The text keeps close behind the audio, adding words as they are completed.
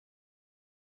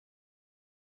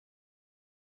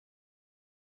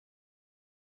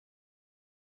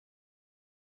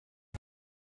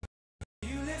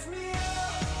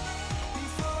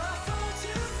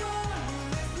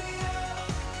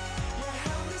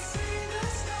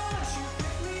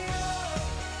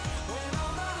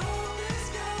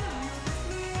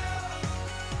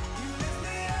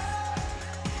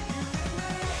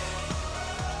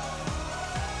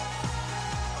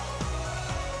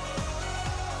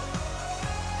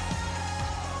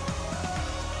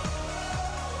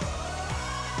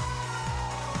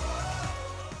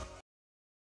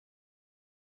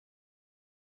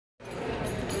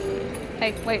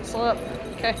Hey, wait, slow up.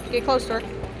 Okay, get close to her.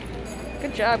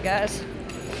 Good job, guys.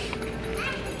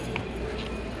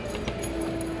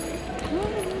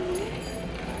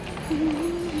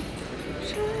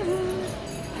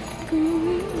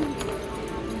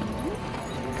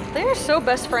 They are so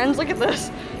best friends. Look at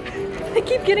this. They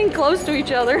keep getting close to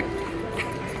each other.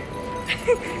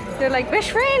 They're like, best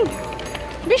friend!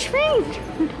 Best friend!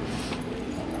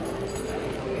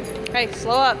 Hey,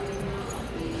 slow up.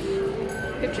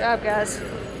 Good job, guys.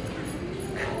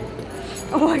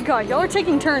 Oh my god, y'all are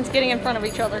taking turns getting in front of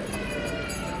each other.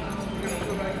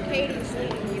 Katie's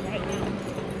leading you right now.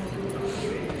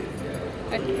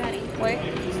 Hey, wait,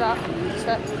 stop,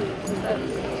 stop, stop,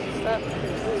 stop,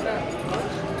 stop.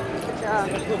 Good job.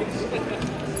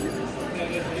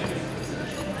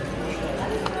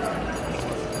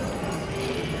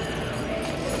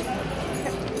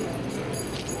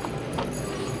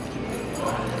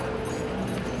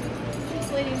 She's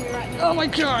leading me right now. Oh my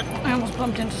god, I almost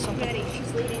bumped into something. Katie,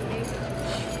 she's leading me.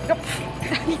 Yep.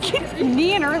 You keep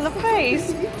kneeing her in the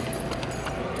face.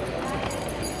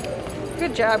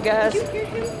 Good job, guys. Did you hear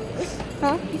him?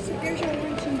 Huh? He said there's our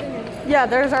lunch and dinner. Yeah,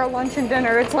 there's our lunch and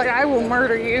dinner. It's like, I will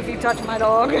murder you if you touch my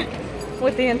dog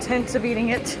with the intent of eating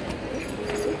it. I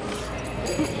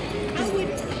would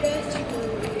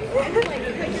just like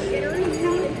put your dinner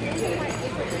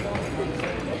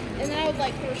and then I would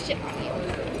like throw shit on you.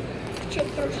 She'll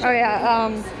throw shit. Oh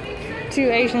yeah, two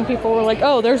Asian people were like,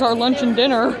 oh, there's our lunch and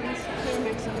dinner.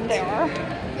 They are.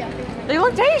 Yeah. They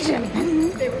looked Asian.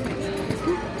 They were Mexicans.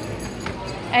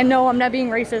 And no, I'm not being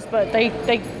racist, but they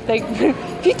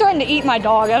if you threaten to eat my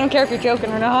dog, I don't care if you're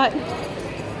joking or not.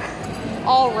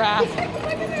 All wrath. Look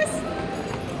at this.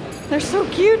 They're so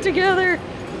cute together.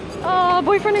 Oh,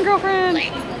 boyfriend and girlfriend.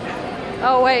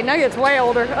 Oh wait, Nugget's way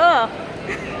older. Ugh.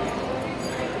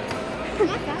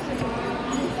 Not that much.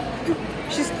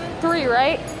 She's 3,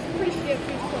 right? Pretty sure she's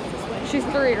close this way. She's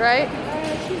 3, right?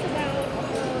 She's about,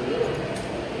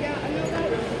 yeah, I know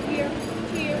about a year,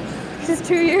 2 years. She's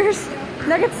 2 years.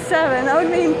 Nugget's 7. That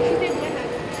would mean She did my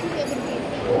house. She lived in me.